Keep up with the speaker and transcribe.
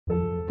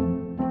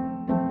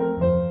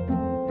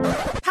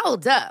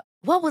Hold up.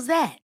 What was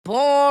that?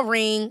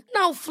 Boring.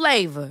 No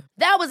flavor.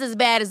 That was as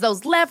bad as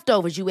those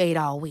leftovers you ate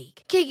all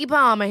week. Keke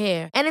Palmer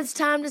here, and it's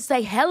time to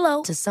say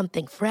hello to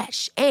something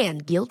fresh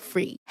and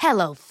guilt-free.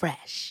 Hello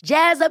Fresh.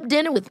 Jazz up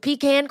dinner with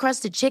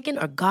pecan-crusted chicken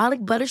or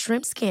garlic butter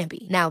shrimp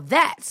scampi. Now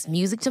that's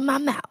music to my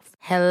mouth.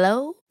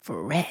 Hello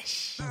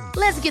Fresh.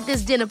 Let's get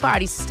this dinner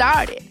party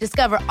started.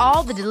 Discover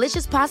all the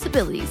delicious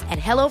possibilities at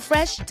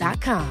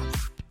hellofresh.com.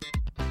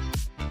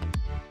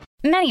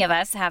 Many of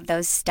us have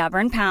those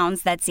stubborn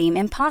pounds that seem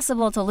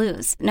impossible to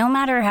lose, no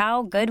matter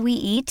how good we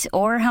eat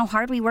or how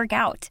hard we work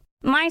out.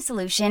 My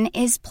solution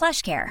is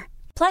PlushCare.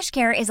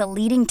 PlushCare is a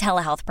leading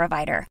telehealth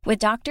provider with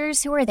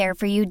doctors who are there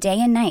for you day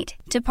and night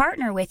to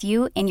partner with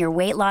you in your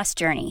weight loss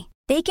journey.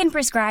 They can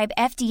prescribe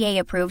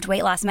FDA-approved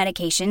weight loss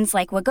medications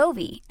like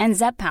Wegovy and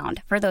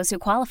Zepbound for those who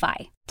qualify.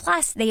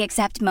 Plus, they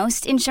accept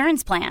most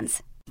insurance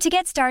plans. To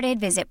get started,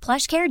 visit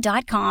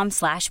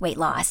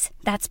plushcare.com/weightloss.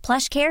 That's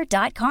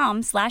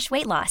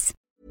plushcare.com/weightloss.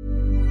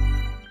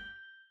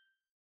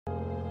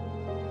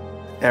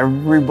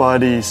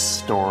 Everybody's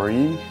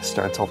story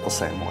starts out the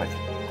same way,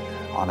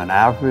 on an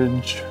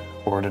average,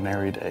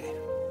 ordinary day.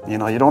 You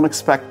know, you don't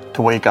expect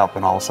to wake up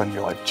and all of a sudden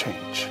your life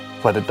change,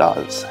 but it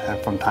does, and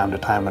from time to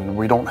time, and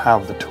we don't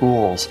have the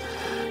tools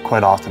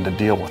quite often to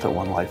deal with it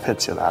when life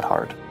hits you that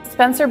hard.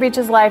 Spencer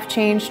Beach's life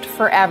changed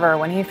forever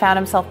when he found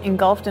himself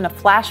engulfed in a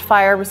flash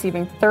fire,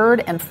 receiving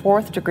 3rd and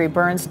 4th degree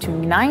burns to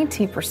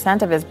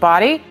 90% of his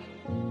body.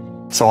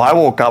 So I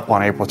woke up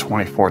on April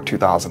 24,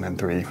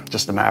 2003,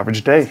 just an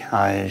average day.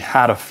 I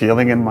had a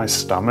feeling in my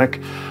stomach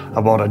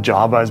about a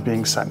job I was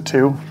being sent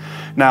to.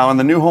 Now, in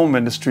the new home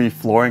industry,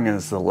 flooring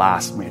is the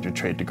last major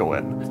trade to go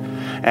in.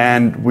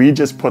 And we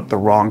just put the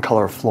wrong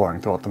color of flooring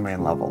throughout the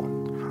main level.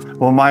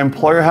 Well, my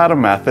employer had a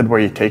method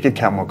where you take a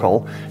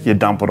chemical, you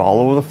dump it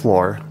all over the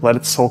floor, let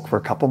it soak for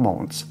a couple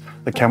moments.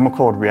 The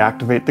chemical would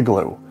reactivate the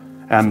glue,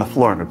 and the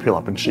flooring would peel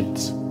up in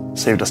sheets.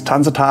 Saved us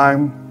tons of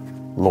time,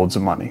 loads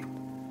of money.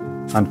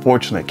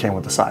 Unfortunately, it came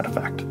with a side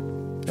effect.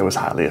 It was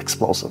highly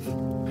explosive.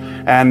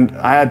 And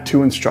I had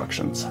 2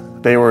 instructions.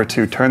 They were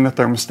to turn the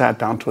thermostat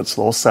down to its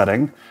lowest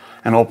setting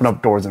and open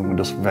up doors and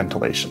windows for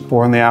ventilation.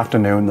 4 in the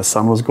afternoon, the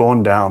sun was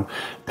going down,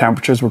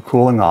 temperatures were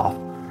cooling off.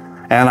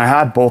 And I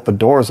had both the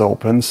doors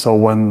open, so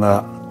when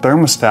the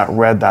thermostat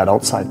read that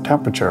outside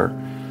temperature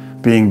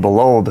being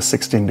below the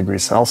 16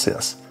 degrees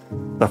Celsius,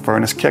 the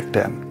furnace kicked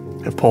in.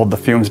 It pulled the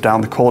fumes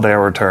down the cold air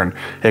return,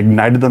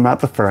 ignited them at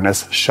the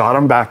furnace, shot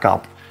them back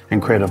up,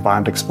 and created a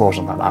violent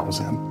explosion that I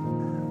was in.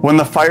 When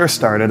the fire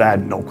started, I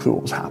had no clue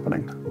what was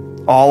happening.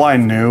 All I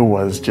knew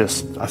was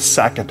just a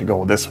second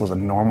ago, this was a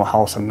normal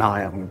house, and now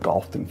I am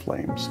engulfed in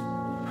flames.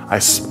 I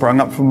sprung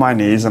up from my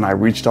knees and I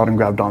reached out and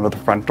grabbed onto the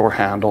front door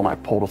handle and I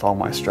pulled with all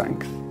my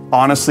strength.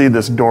 Honestly,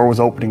 this door was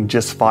opening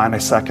just fine a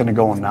second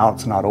ago and now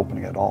it's not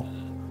opening at all.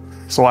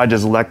 So I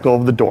just let go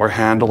of the door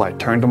handle, I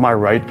turned to my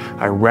right,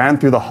 I ran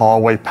through the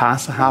hallway,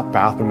 past the half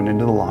bathroom and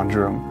into the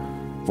laundry room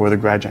where the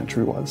garage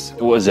entry was.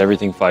 Was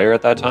everything fire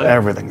at that time?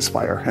 Everything's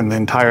fire. In the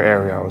entire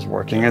area I was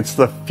working, it's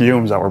the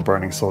fumes that were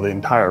burning, so the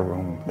entire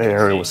room, the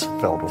area was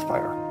filled with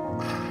fire.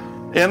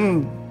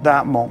 In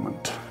that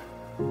moment,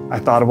 I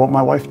thought about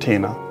my wife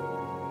Tina,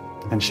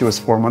 and she was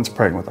 4 months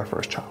pregnant with our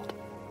first child.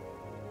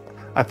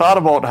 I thought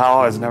about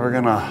how I was never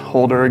gonna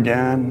hold her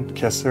again,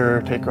 kiss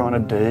her, take her on a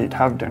date,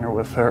 have dinner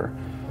with her.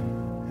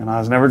 And I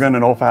was never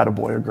gonna know if I had a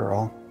boy or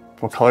girl,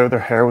 what color their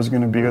hair was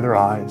gonna be or their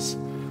eyes,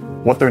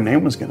 what their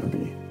name was gonna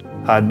be.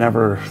 I'd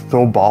never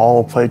throw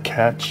ball, play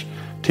catch,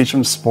 teach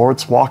them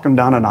sports, walk them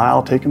down an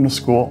aisle, take them to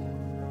school.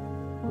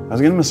 I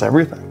was gonna miss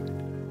everything.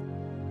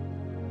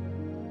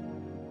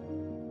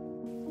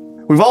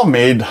 We've all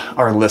made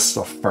our lists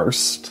of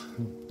first.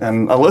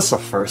 And a list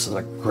of firsts is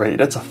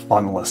it's a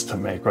fun list to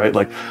make, right?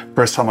 Like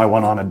first time I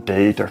went on a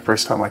date, or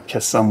first time I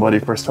kissed somebody,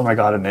 first time I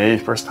got an A,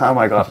 first time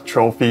I got a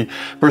trophy,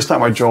 first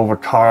time I drove a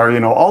car, you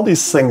know, all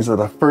these things are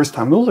the first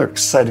time. Those are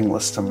exciting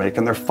lists to make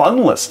and they're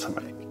fun lists to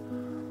make.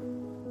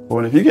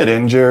 But if you get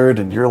injured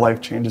and your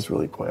life changes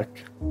really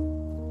quick,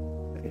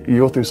 you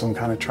go through some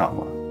kind of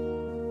trauma,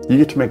 you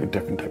get to make a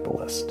different type of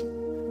list.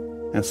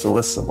 And it's the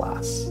list of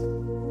lasts.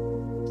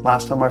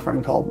 Last time my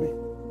friend called me.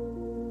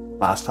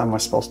 Last time my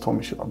spouse told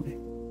me she loved me.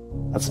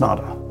 That's not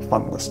a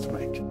fun list to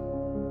make.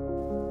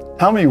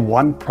 Tell me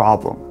one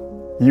problem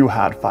you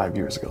had 5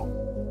 years ago.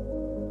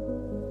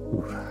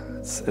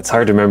 It's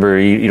hard to remember.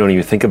 You don't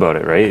even think about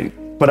it, right?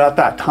 But at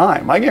that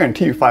time, I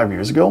guarantee you 5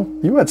 years ago,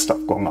 you had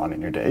stuff going on in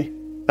your day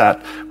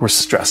that were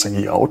stressing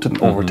you out and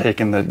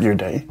overtaking your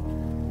day.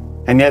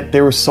 And yet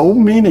they were so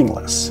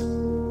meaningless,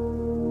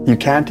 you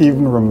can't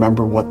even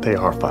remember what they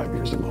are 5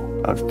 years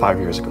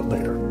ago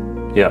later.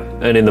 Yeah,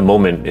 and in the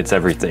moment, it's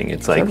everything.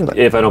 It's like, everything.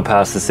 If I don't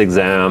pass this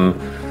exam,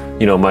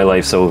 you know, my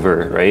life's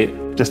over, right?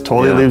 Just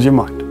totally leaves your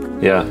mind.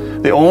 Yeah.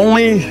 The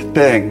only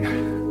thing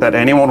that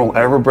anyone will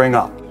ever bring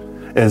up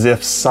is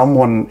if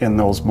someone in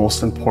those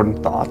most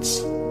important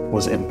thoughts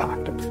was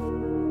impacted.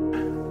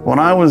 When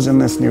I was in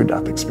this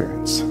near-death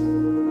experience,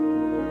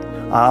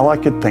 all I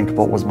could think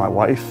about was my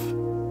wife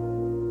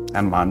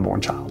and my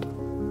unborn child.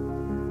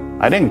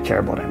 I didn't care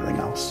about anything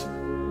else.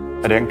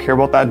 I didn't care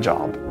about that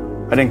job.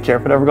 I didn't care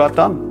if it ever got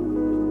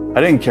done.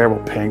 I didn't care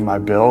about paying my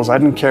bills. I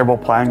didn't care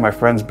about planning my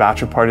friend's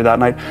bachelor party that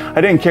night.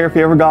 I didn't care if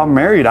he ever got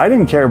married. I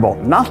didn't care about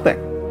nothing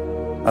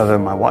other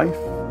than my wife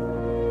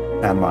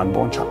and my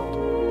unborn child.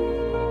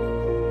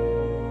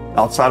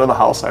 Outside of the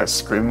house, I was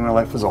screaming my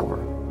life was over.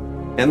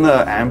 In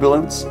the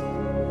ambulance,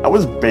 I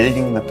was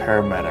begging the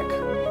paramedic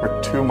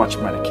for too much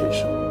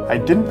medication. I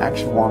didn't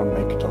actually want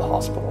to make it to the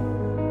hospital.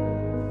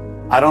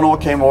 I don't know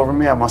what came over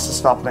me. I must have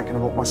stopped thinking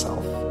about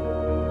myself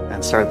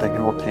and started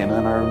thinking about Tina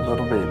and our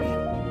little baby,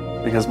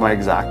 because my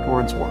exact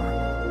words were,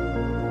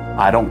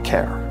 I don't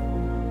care.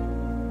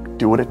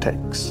 Do what it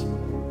takes.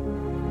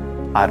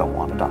 I don't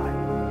want to die.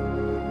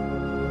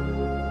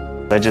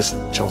 I just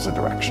chose a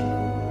direction.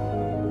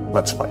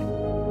 Let's fight.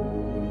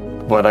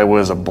 But I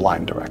was a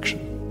blind direction.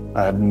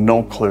 I had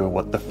no clue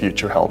what the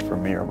future held for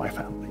me or my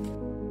family.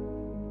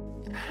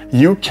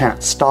 You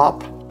can't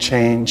stop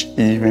change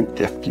even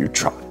if you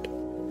tried.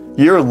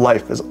 Your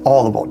life is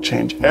all about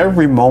change.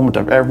 Every moment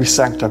of every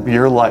second of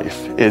your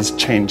life is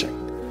changing.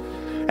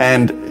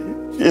 And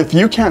if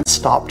you can't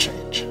stop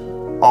change,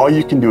 all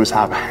you can do is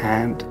have a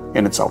hand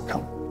in its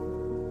outcome.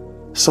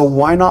 So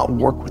why not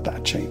work with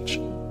that change?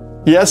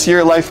 Yes,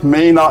 your life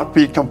may not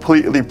be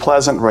completely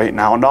pleasant right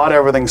now. Not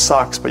everything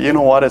sucks, but you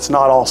know what? It's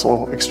not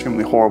also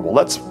extremely horrible.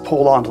 Let's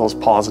hold on to those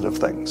positive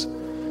things.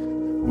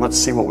 Let's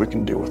see what we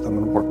can do with them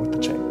and work with the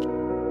change.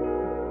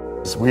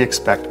 So we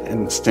expect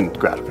instant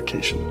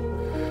gratification.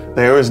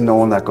 There is no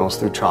one that goes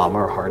through trauma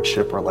or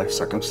hardship or life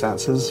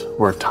circumstances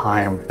where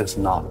time is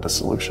not the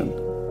solution.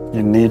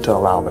 You need to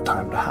allow the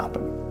time to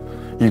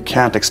happen. You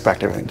can't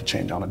expect everything to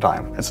change on a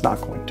dime. It's not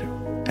going to.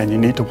 And you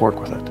need to work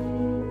with it.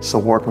 So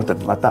work with it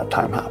and let that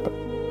time happen.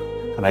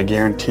 And I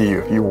guarantee you,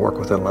 if you work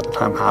with it and let the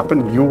time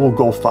happen, you will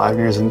go 5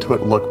 years into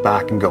it, look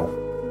back and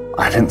go,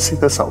 I didn't see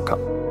this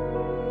outcome.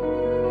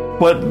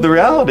 But the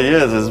reality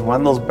is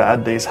when those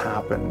bad days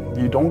happen,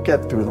 you don't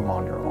get through them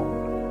on your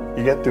own.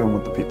 You get through them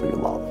with the people you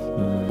love.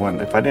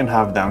 If I didn't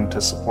have them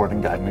to support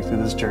and guide me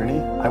through this journey,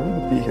 I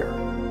wouldn't be here.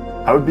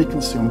 I would be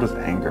consumed with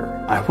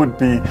anger. I would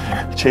be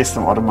chase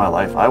them out of my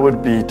life. I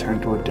would be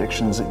turned to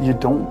addictions. You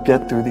don't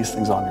get through these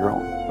things on your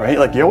own, right?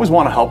 Like you always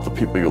want to help the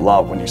people you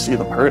love when you see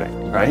them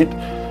hurting, right?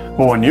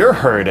 But when you're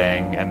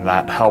hurting and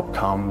that help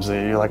comes,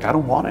 you're like, I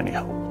don't want any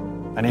help.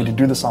 I need to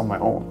do this on my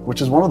own,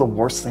 which is one of the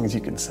worst things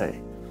you can say.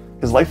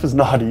 Because life is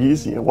not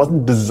easy. It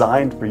wasn't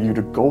designed for you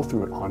to go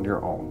through it on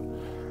your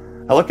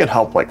own. I look at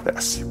help like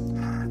this.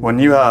 When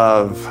you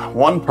have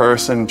one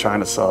person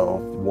trying to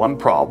solve one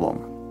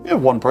problem, you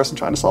have one person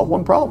trying to solve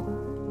one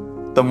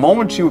problem. The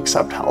moment you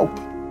accept help,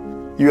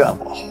 you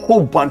have a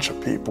whole bunch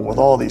of people with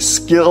all these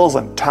skills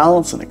and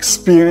talents and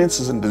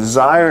experiences and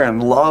desire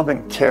and love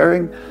and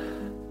caring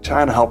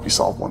trying to help you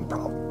solve one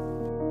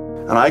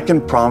problem. And I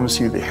can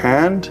promise you the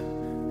hand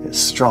is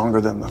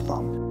stronger than the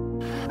thumb.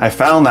 I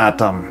found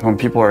that when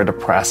people are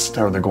depressed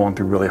or they're going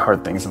through really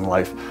hard things in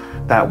life,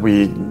 that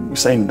we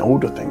say no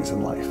to things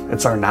in life.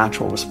 It's our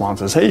natural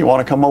response is, hey, you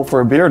want to come out for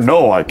a beer?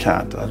 No, I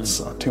can't.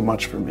 That's too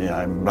much for me.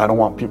 I don't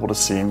want people to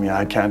see me.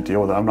 I can't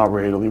deal with it. I'm not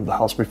ready to leave the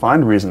house. We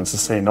find reasons to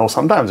say no.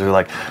 Sometimes you're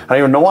like, I don't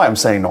even know why I'm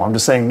saying no. I'm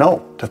just saying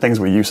no to things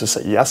we used to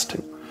say yes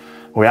to.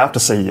 We have to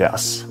say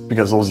yes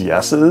because those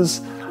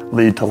yeses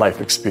lead to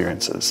life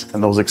experiences.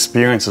 And those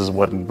experiences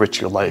would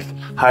enrich your life.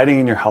 Hiding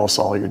in your house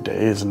all your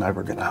day is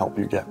never going to help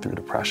you get through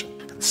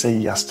depression. Say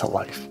yes to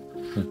life.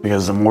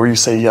 Because the more you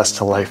say yes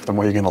to life, the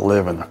more you're going to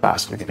live and the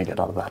faster you're going to get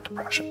out of that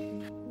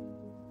depression.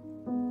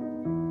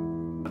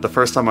 The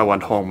first time I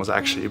went home was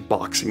actually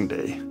Boxing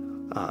Day,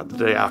 the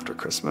day after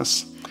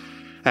Christmas.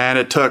 And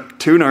it took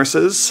 2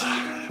 nurses,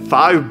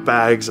 5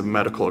 bags of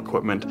medical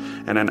equipment,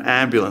 and an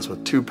ambulance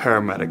with 2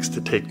 paramedics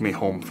to take me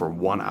home for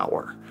 1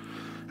 hour.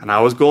 And I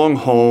was going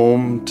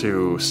home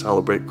to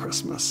celebrate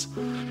Christmas.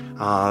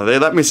 They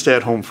let me stay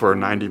at home for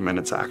 90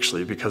 minutes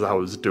actually because I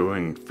was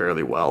doing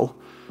fairly well.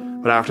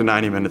 But after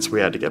 90 minutes, we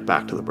had to get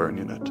back to the burn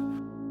unit.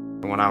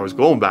 And when I was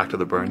going back to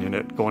the burn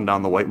unit, going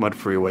down the Whitemud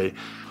Freeway,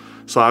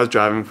 so I was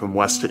driving from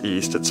west to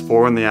east. It's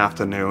 4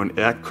 p.m.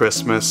 at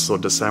Christmas, so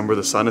December,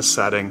 the sun is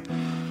setting.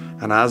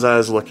 And as I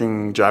was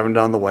driving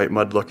down the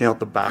Whitemud, looking out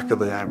the back of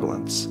the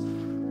ambulance,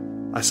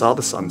 I saw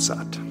the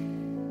sunset.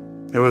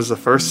 It was the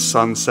first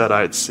sunset I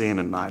had seen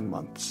in 9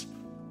 months.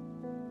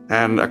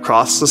 And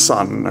across the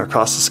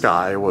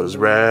sky was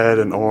red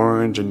and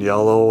orange and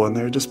yellow, and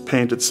they were just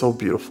painted so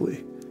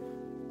beautifully.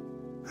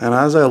 And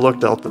as I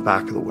looked out the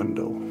back of the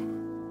window,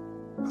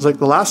 it was like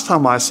the last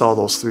time I saw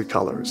those 3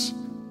 colors,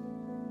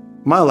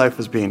 my life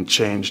was being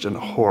changed in a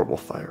horrible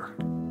fire.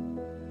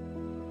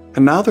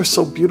 And now they're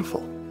so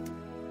beautiful.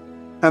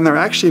 And they're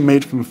actually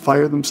made from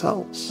fire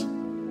themselves.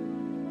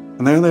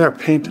 And there they are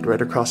painted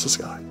right across the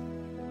sky.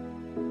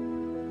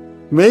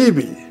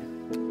 Maybe,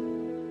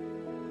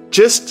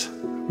 just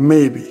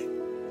maybe,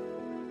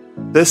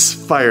 this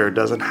fire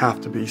doesn't have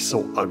to be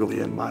so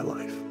ugly in my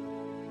life.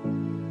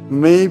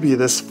 Maybe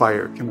this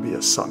fire can be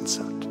a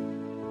sunset.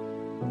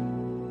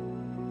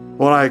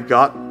 When I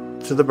got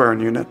to the burn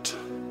unit,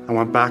 I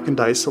went back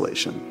into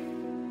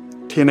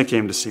isolation. Tina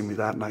came to see me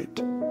that night.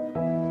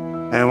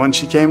 And when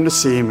she came to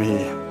see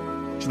me,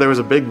 So there was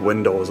a big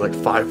window, it was like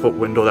 5-foot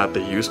window that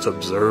they used to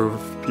observe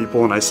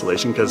people in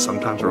isolation because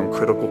sometimes we're in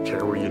critical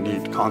care where you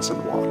need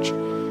constant watch.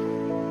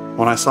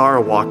 When I saw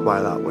her walk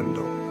by that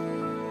window,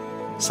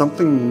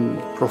 something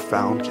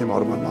profound came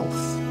out of my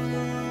mouth.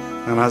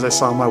 And as I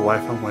saw my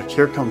wife, I'm like,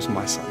 here comes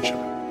my sunshine.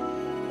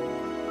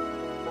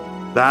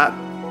 That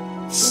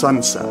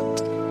sunset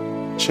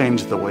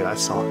changed the way I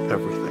saw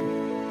everything.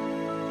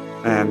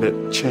 And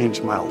it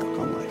changed my outlook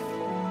on life.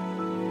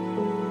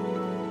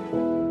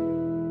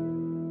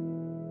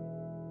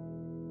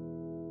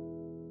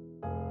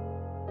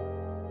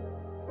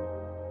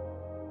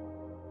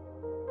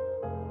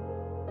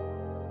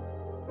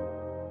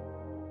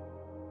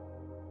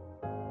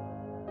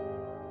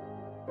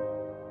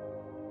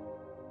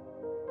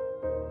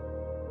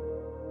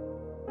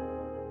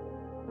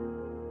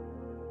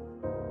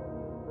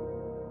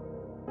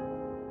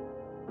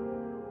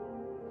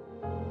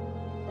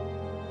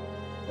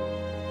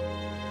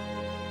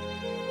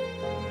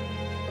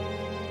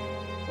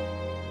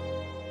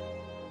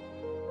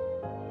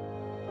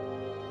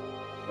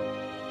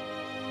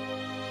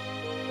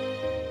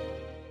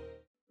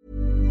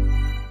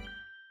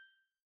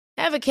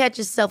 Ever catch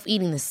yourself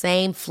eating the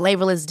same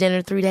flavorless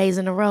dinner 3 days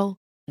in a row?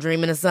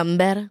 Dreaming of something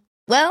better?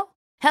 Well,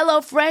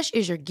 HelloFresh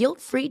is your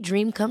guilt-free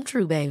dream come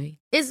true, baby.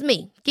 It's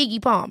me, Keke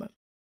Palmer.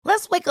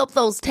 Let's wake up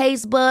those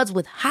taste buds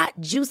with hot,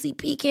 juicy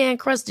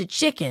pecan-crusted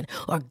chicken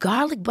or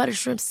garlic butter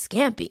shrimp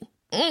scampi.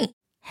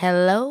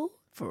 Hello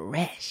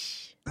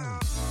Fresh.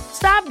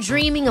 Stop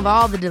dreaming of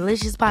all the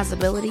delicious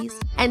possibilities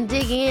and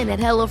dig in at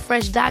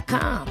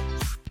HelloFresh.com.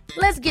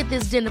 Let's get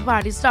this dinner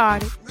party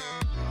started.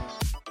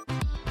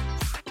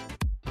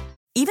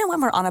 Even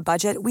when we're on a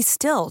budget, we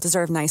still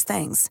deserve nice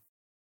things.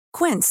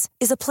 Quince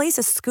is a place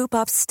to scoop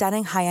up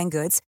stunning high-end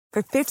goods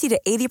for 50 to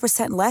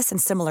 80% less than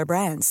similar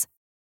brands.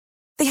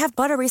 They have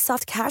buttery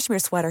soft cashmere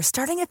sweaters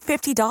starting at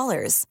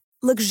 $50,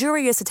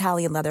 luxurious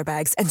Italian leather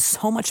bags, and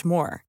so much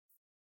more.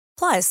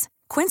 Plus,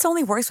 Quince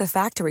only works with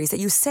factories that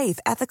use safe,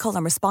 ethical,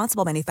 and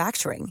responsible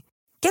manufacturing.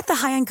 Get the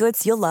high-end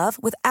goods you'll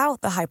love without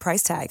the high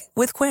price tag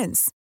with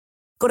Quince.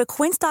 Go to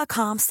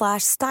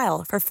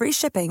quince.com/style for free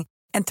shipping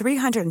and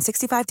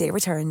 365-day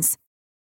returns.